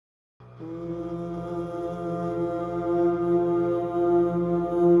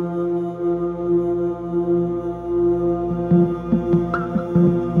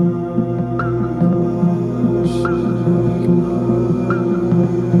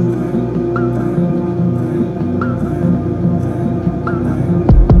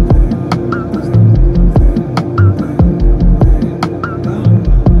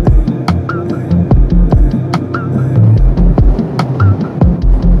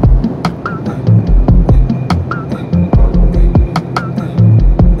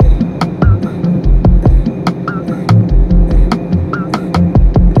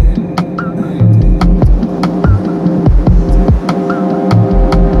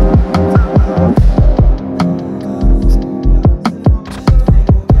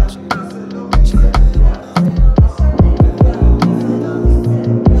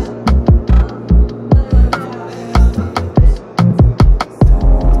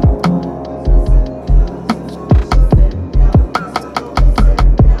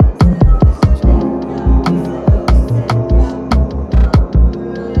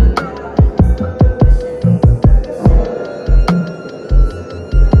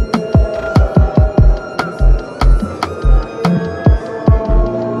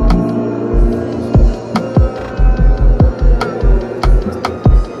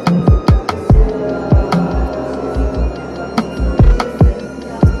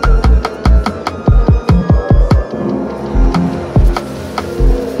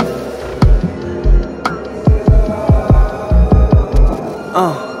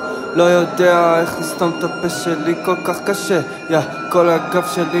לא יודע איך לסתום את הפה שלי כל כך קשה, כל הגב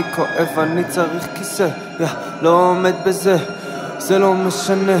שלי כואב, אני צריך כיסא, לא עומד בזה, זה לא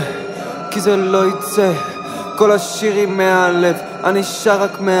משנה, כי זה לא יצא. כל השירים מהלב, אני שר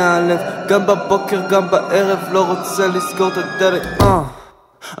רק מהלב, גם בבוקר גם בערב, לא רוצה לסגור את הדלת.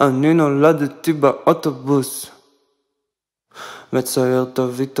 אני נולדתי באוטובוס, מצייר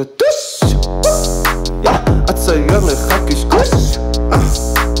תביא את הטוש, אצייר לך קשקוש,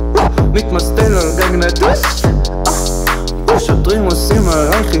 מתמסטל על גג נטוש, שוטרים עושים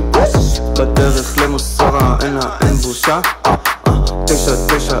עליי חיפוש, בדרך למוסררה אין בושה,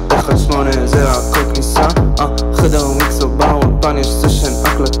 9918 זה הכל כניסה, חדר מיקסו באולפן יש סשן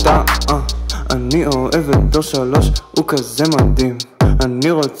הקלטה, אני אוהב את דור 3, הוא כזה מדהים,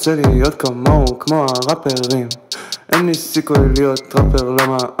 אני רוצה להיות כמוהו כמו הראפרים, אין לי סיכוי להיות ראפר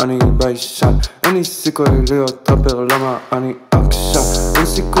למה אני ביישן, אין לי סיכוי להיות ראפר למה אני עקשן, אין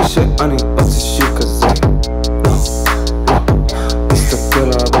סיכוי שאני אוציא שיר כזה, תסתכל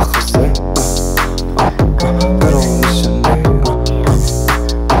על בחזה, זה לא משנה,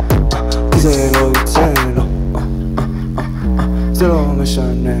 כי זה לא יצא לו, זה לא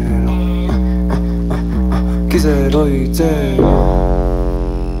משנה לו, כי זה לא יצא לו.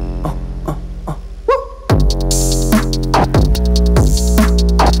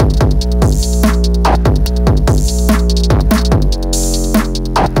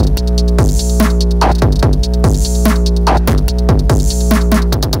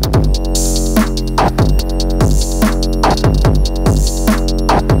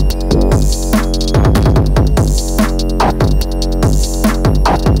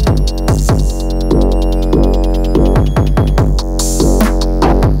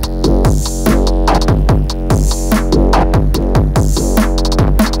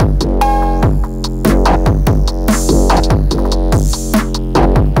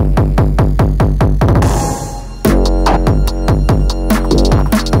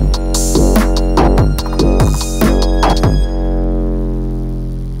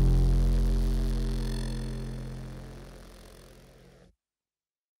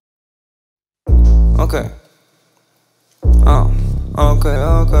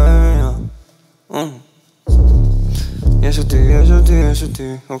 יש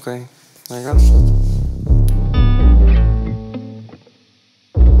אותי, אוקיי, רגע.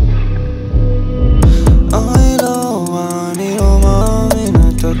 אני לא מאמין,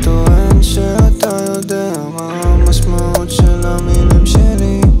 אתה טוען שאתה יודע מה המשמעות של המילים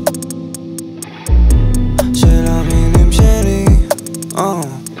שלי, של המילים שלי,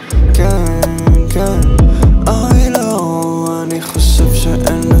 כן, כן. אני חושב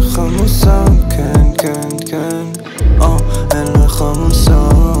שאין לך מושג, כן, כן, כן, אין לך מושג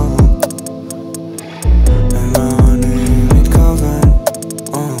למה אני מתכוון,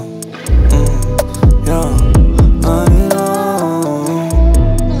 אני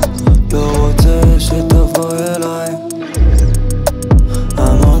לא רוצה שתבוא אליי,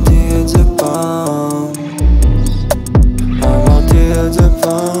 אמרתי את זה פעם, אמרתי את זה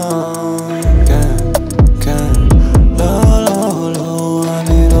פעם, כן, כן, לא, לא, לא,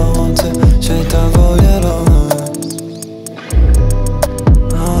 אני לא רוצה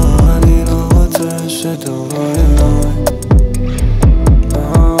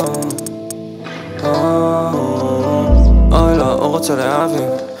להבין,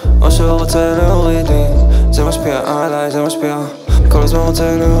 או שהוא רוצה להוריד לי. זה משפיע עליי, זה משפיע, כל הזמן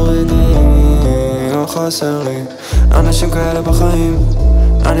רוצה להוריד לי. לא חסר לי אנשים כאלה בחיים,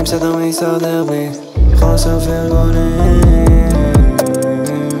 אני בסדר מי יסדר בי, חוסר פרגונים.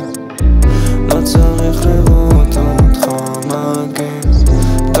 לא צריך לראות אותך מגיב,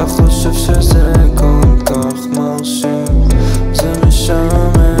 אתה חושב שזה כל כך מרשים, זה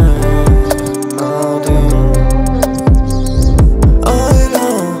משעמם, מרדים. אוי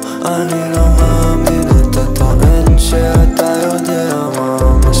לא, אני לא מאמין, אתה טוען שאתה יודע מה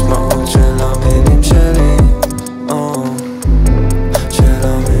המשמעות של המילים שלי, של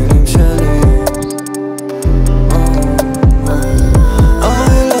המילים שלי.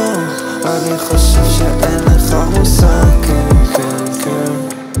 אוי לא, אני חושב שאין לך מושג, כן, כן, כן,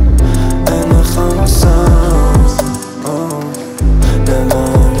 אין לך מושג למה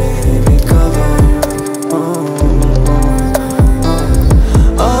אני מתכוון.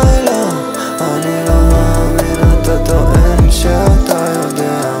 אוי לא, אני לא מאמין, אתה טוען שאתה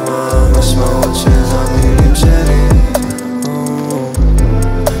יודע מה המשמעות של המילים שלי,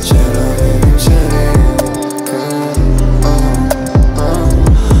 של המילים שלי, כן.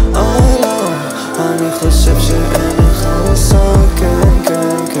 אוי לא, אני חושב שאין לך מושג, כן,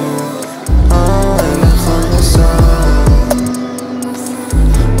 כן, כן, אין לך מושג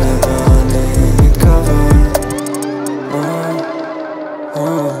למה אני מתכוון.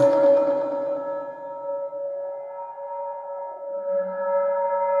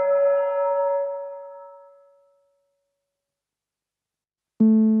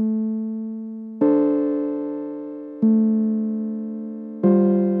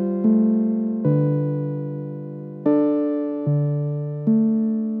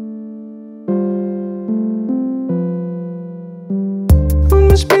 הוא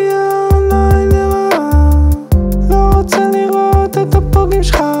משפיע עליי לרעה, לא רוצה לראות את הפוגעים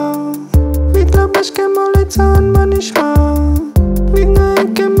שלך, מתלבש כמו ליצן, מה נשמע? מתנהג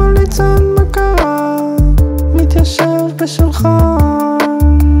כמו ליצן, מה קרה? מתיישב בשולחן,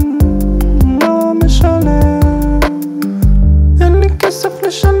 לא משלם, אין לי כסף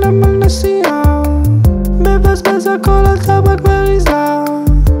לשלם על נסיעה, מבזבז הכל על טבק וריזה,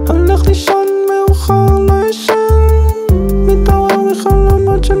 הולך לישון מאוחר, לא ישן, מתעורר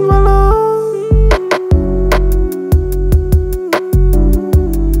מחלומות של מלאך.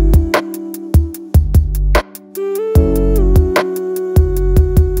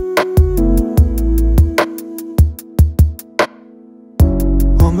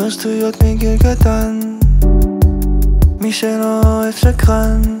 אומר שטויות מגיל קטן, מי שלא אוהב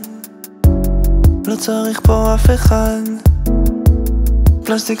שקרן, לא צריך פה אף אחד,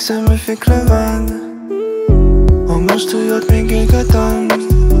 פלסטיק זה מפיק לבד. אומר שטויות מגיל קטן,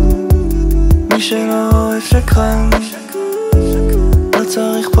 מי שלא אוהב שקרן, לא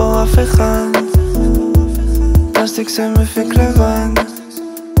צריך פה אף אחד, פלסטיק זה מפיק לבד.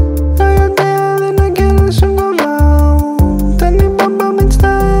 לא יודע לנגן על שום דבר, תן לי בבא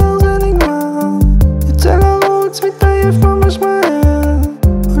מצטער זה נגמר, יוצא לרוץ מתעייף ממש מהר,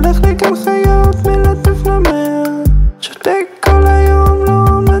 הולך לכאן חיות מלטף למר, שותק כל היום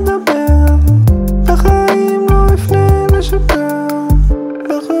לא מדבר, בחיים לא אפנה לשוטר,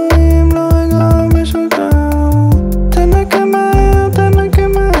 בחיים לא אגע בשוטר, תנקה מהר, תנקה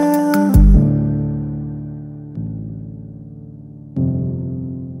מהר.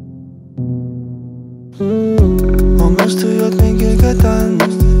 אומר שטויות מגיל קטן,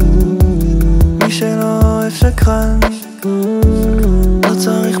 מי שלא אוהב שקרן, לא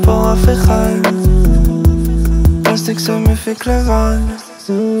צריך פה אף אחד, פלסטיק זה מפיק לבד.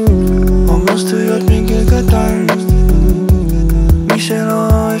 אומר שטויות מגיל קטן, מי שלא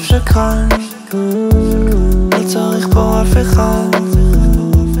אוהב שקרן, לא צריך פה אף אחד,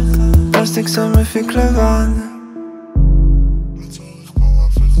 פלסטיק זה מפיק לבד.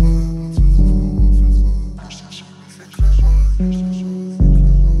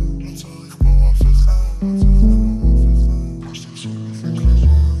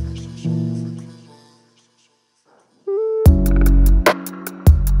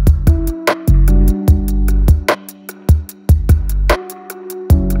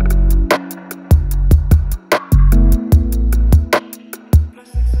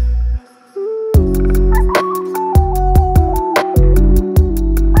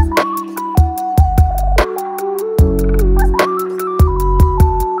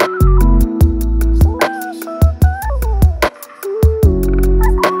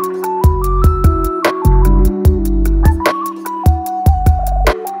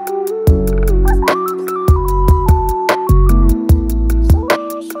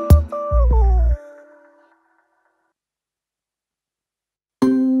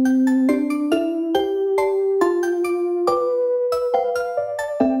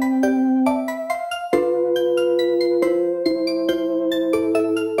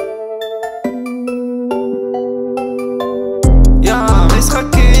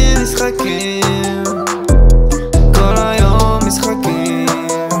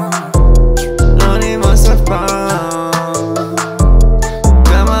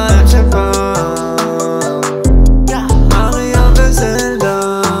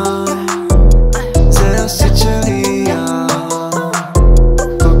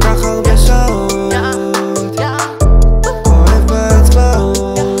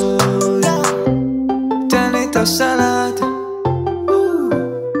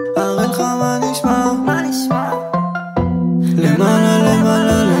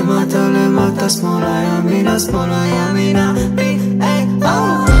 אותה שמאלה ימינה, שמאלה ימינה.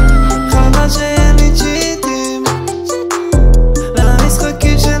 חבל שאין לי צ'יטים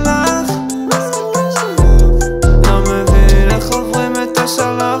למשחקים שלך, לא מבין איך עוברים את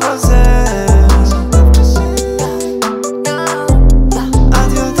השלב הזה.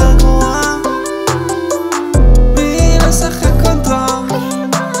 את יותר גרועה מלשחק קונטרה,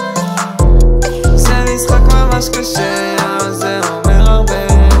 זה משחק ממש קשה, זה אומר הרבה.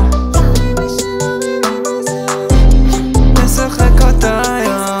 נשחק אותה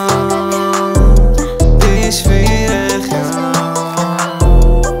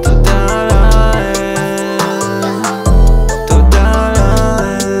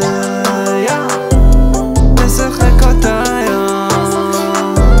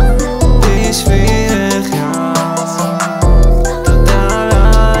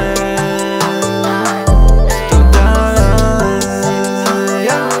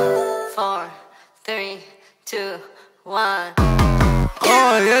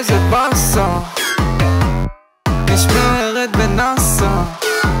אוי איזה באסה, נשמרת בנאסה,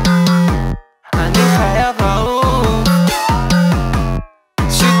 אני חייב לעוף,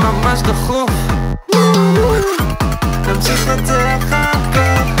 שיט ממש דחוף, נמשיך את זה אחר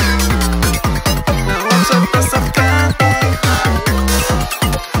כך, למרות שאתה שחקן.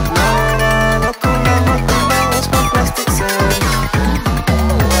 לא כולם אותי בראש בפלסטיק סק,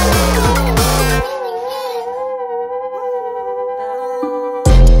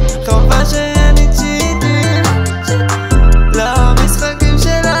 חבל שאין לי צ'יטים למשחקים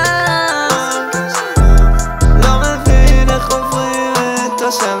שלך, לא מבין איך עוברים את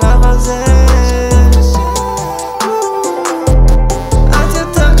השלב הזה. את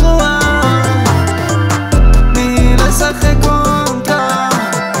יותר גרועה מלשחק קונטרה,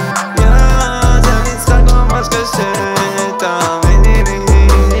 זה משחק ממש קשה, תאמיני לי,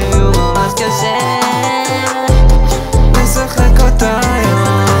 הוא ממש קשה. נשחק אותה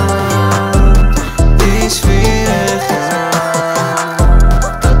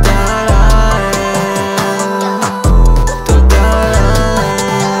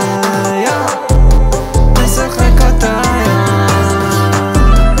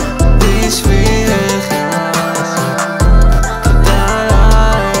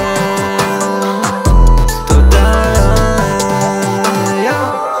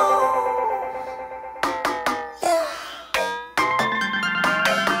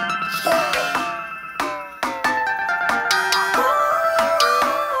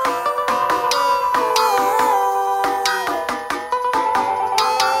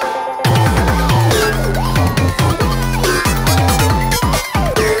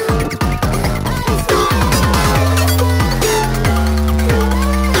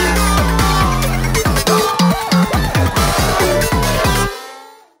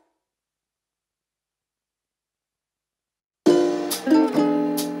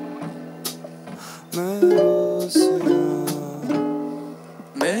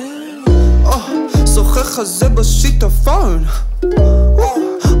שוחח הזה בשיטפון,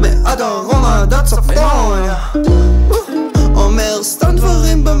 מהדרום עד הצפון, אומר סתם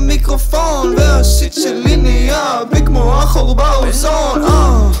דברים במיקרופון, והשיט שלי נהיה בי כמו החור באוזון.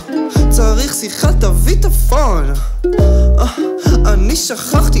 צריך שיחה תביא את הפון, אני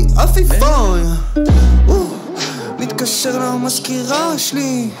שכחתי אפיפון, מתקשר למזכירה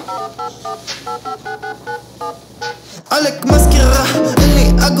שלי, עלק מזכירה, אין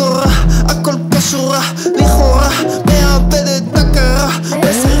לי אגורה, הכל קשורה, לכאורה, מאבד את הכרה,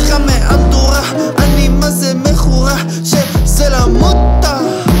 בסריחה מאנדורה, אני מה זה מכורה, שזה למותה,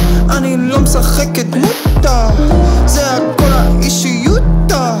 אני לא משחקת מותה, זה הכל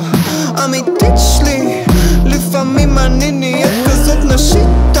האישיותה, אמיתית שלי, לפעמים אני נהיית כזאת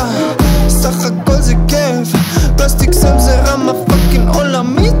נשיתה, סך הכל זה כיף, פלסטיק סם זה רמה פאקינג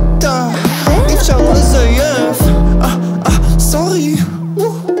עולמיתה, אי אפשר לזייף, סורי,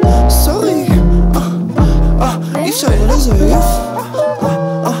 סורי, אי אפשר לזייף,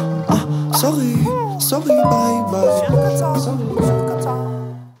 סורי, סורי, ביי ביי.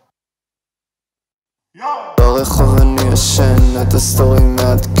 ברחוב אני ישן, את הסטורי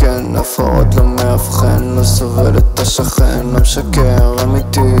מעדכן, הפרעות לא מאבחן, לא סובל את השכן, לא משקר,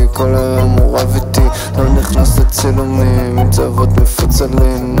 אמיתי, כל היום הוא רב איתי, לא נכנס לצילומים, מצוות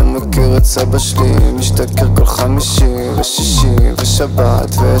מפוצלים, לא מכיר את סבא שלי, משתכר כל חמישי ושישי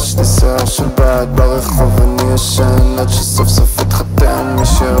ושבת, ויש לי שיער של בת, ברחוב אני ישן, עד שסוף סוף התחתן,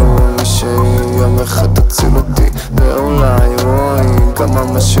 מישהי, יום אחד תציל אותי, ואולי וואי, גם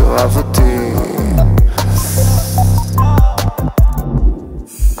ממש יאהב אותי.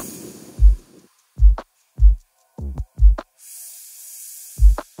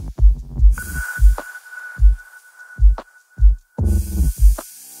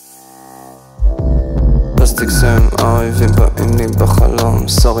 בחלום,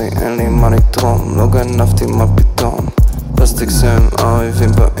 סורי אין לי מה לתרום, לא גנבתי מה פתאום. פלסטיק סם,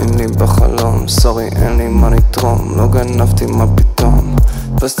 האויבים באים לי בחלום, סורי אין לי מה לתרום, לא גנבתי מה פתאום.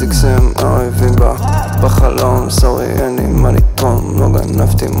 פלסטיק סם, האויבים בחלום, סורי אין לי מה לתרום, לא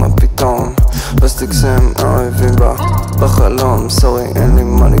גנבתי מה פתאום. פלסטיק סם, האויבים בחלום, סורי אין לי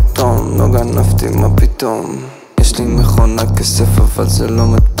מה לתרום, לא גנבתי מה פתאום. יש לי מכונה כסף אבל זה לא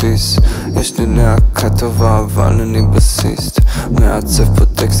מדפיס, יש לי להקה טובה אבל אני בסיסט, מעצב פה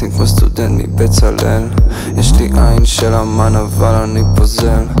טקסטים כמו סטודנט מבצלאל, יש לי עין של אמן אבל אני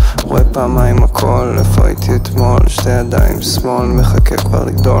פוזל, רואה פעמיים הכל, איפה הייתי אתמול, שתי ידיים שמאל, מחכה כבר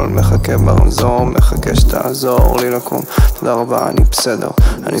לגדול, מחכה ברמזור, מחכה שתעזור לי לקום. תודה רבה, אני בסדר,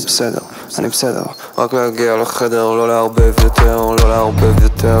 אני בסדר, אני בסדר, רק להגיע לחדר, לא לערבב יותר, לא לערבב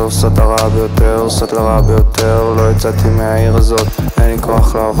יותר, סוט הרע ביותר, סוט לרע ביותר, לא יצאתי מהעיר הזאת, אין לי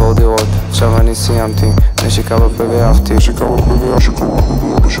כוח לעבור דירות, עכשיו אני סיימתי, נשיקה בפה ואהבתי, נשיקה בפה ואהבתי.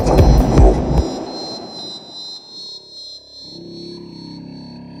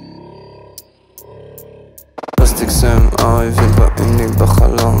 פלסטיק סם, האויבים באים לי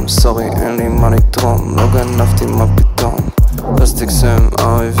בחלום, סורי אין לי מה לתרום, לא גנבתי מה פתאום. פלסטיק סם,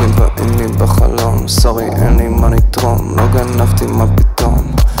 האויבים באים לי בחלום, סורי אין לי מה לתרום, לא גנבתי מה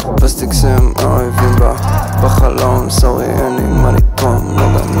פתאום. פלסטיק סם, האויבים בחלום, סורי אין לי מה לתרום, לא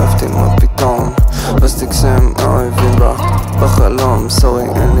גנבתי מה פתאום. פלסטיק סם, האויבים בחלום, סורי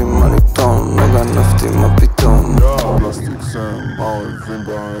אין לי מה לתרום, לא גנבתי מה פתאום. פלסטיק סם, האויבים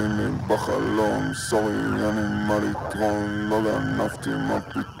באים לי בחלום, סורי אין לי מה לתרום, לא גנבתי מה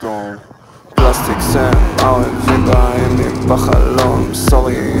פתאום. פלסטיק סם, האויבים באים לי בחלום,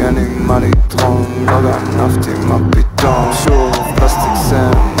 סורי אין לי מה לתרום, לא גנבתי מה פתאום. שוב פלסטיק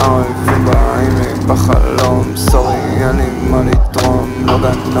סם, האויבים באים לי בחלום, סורי אין לי מה לתרום, לא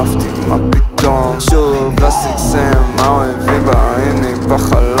גנבתי מה פתאום. שוב פלסטיק סם, האויבים באים לי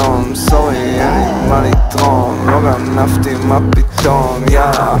בחלום, סורי אין לי מה לתרום, לא גנבתי מה פתאום.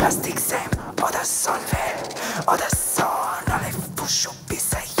 יאללה פלסטיק סם, עוד אסון ועוד אסון, הלבוש הוא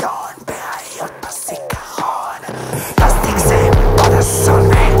ביזיון, בעיות בזיכרון. פלסטיק סם, עוד אסון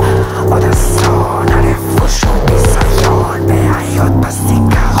ועוד אסון, הלבוש הוא ביזיון, בעיות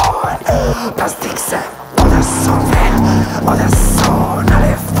בזיכרון. פלסטיק סם, עוד אסון ועוד אסון,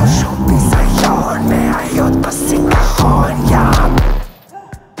 הלבוש הוא ביזיון, בעיות בזיכרון.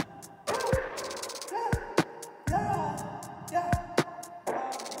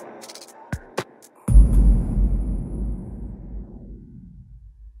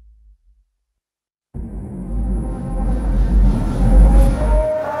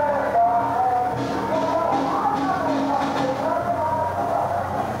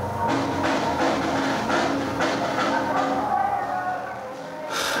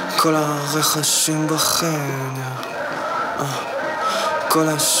 כל הרכשים בחדר, כל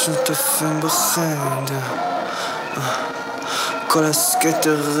השותפים בחדר, כל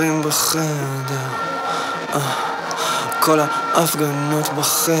הסקטרים בחדר, כל ההפגנות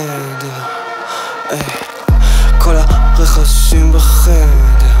בחדר, כל הרכשים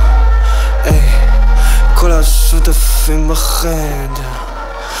בחדר, כל השותפים בחדר,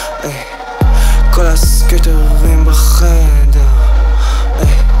 כל הסקטרים בחדר,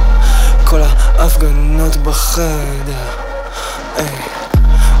 כל ההפגנות בחדר.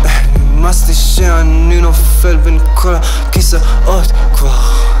 נמאסתי שאני נופל בין כל הכיסאות כבר.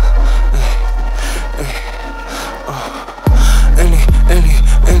 אין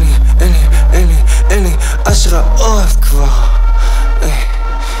לי השראות כבר.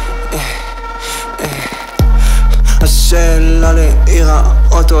 השאלה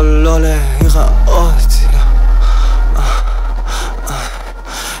להיראות או לא להיראות.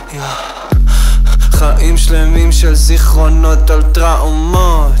 חיים שלמים של זיכרונות על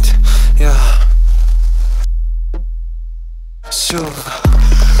טראומות. שוב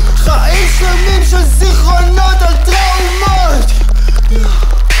חיים שלמים של זיכרונות על טראומות.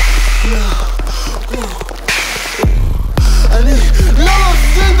 אני לא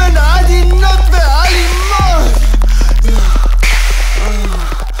מבדיל בין עדינות ואלימות.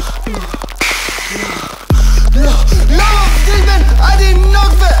 לא מבדיל בין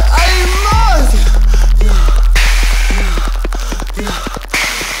עדינות ואלימות.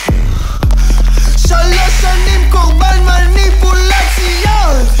 3 שנים קורבן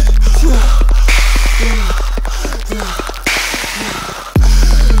מניפולציות.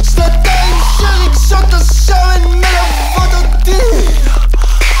 2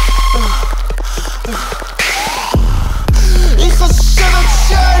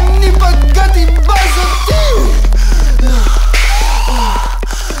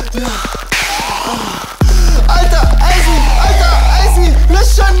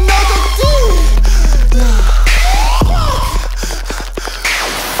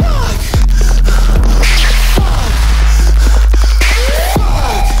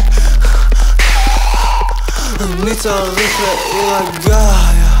 להירגע,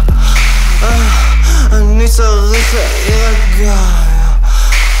 אני צריך להירגע.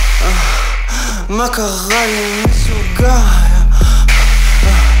 מה קרה לי משוגע?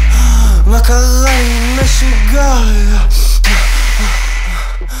 מה קרה לי משוגע?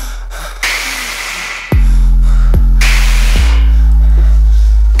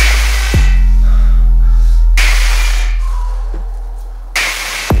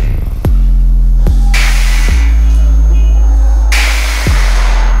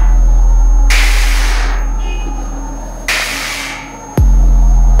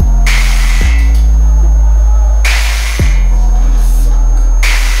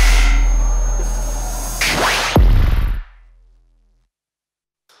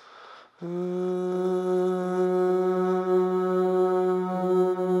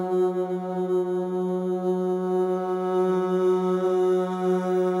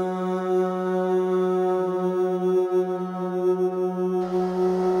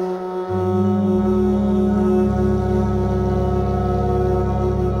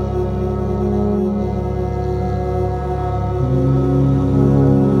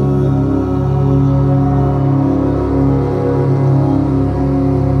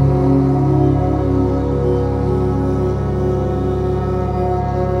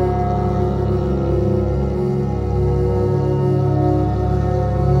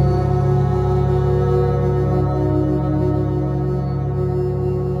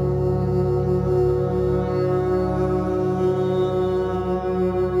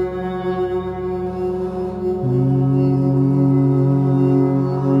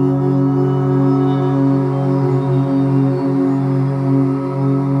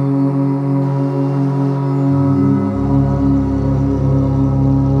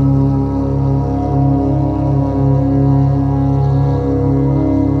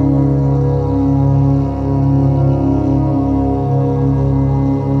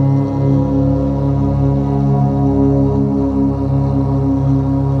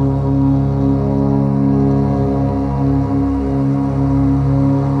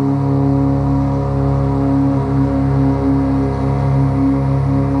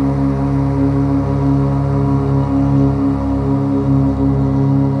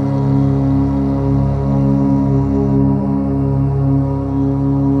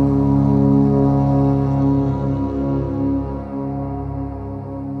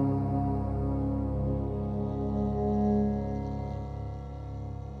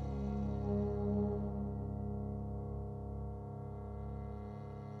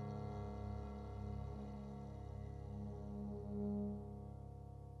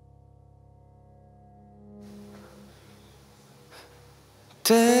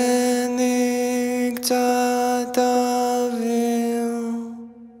 תן לי קצת אוויר,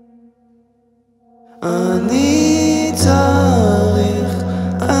 אני צריך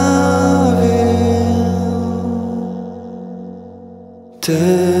אוויר.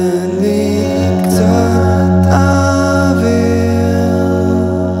 תן לי קצת אוויר,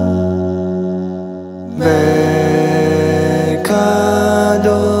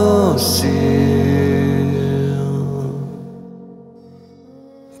 בכדור סיר.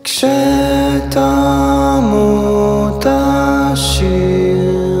 כשתמות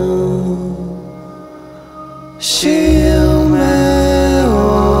השיר, שיר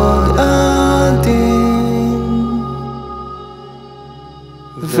מאוד עדין,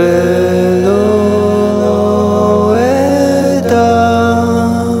 ולא אדע.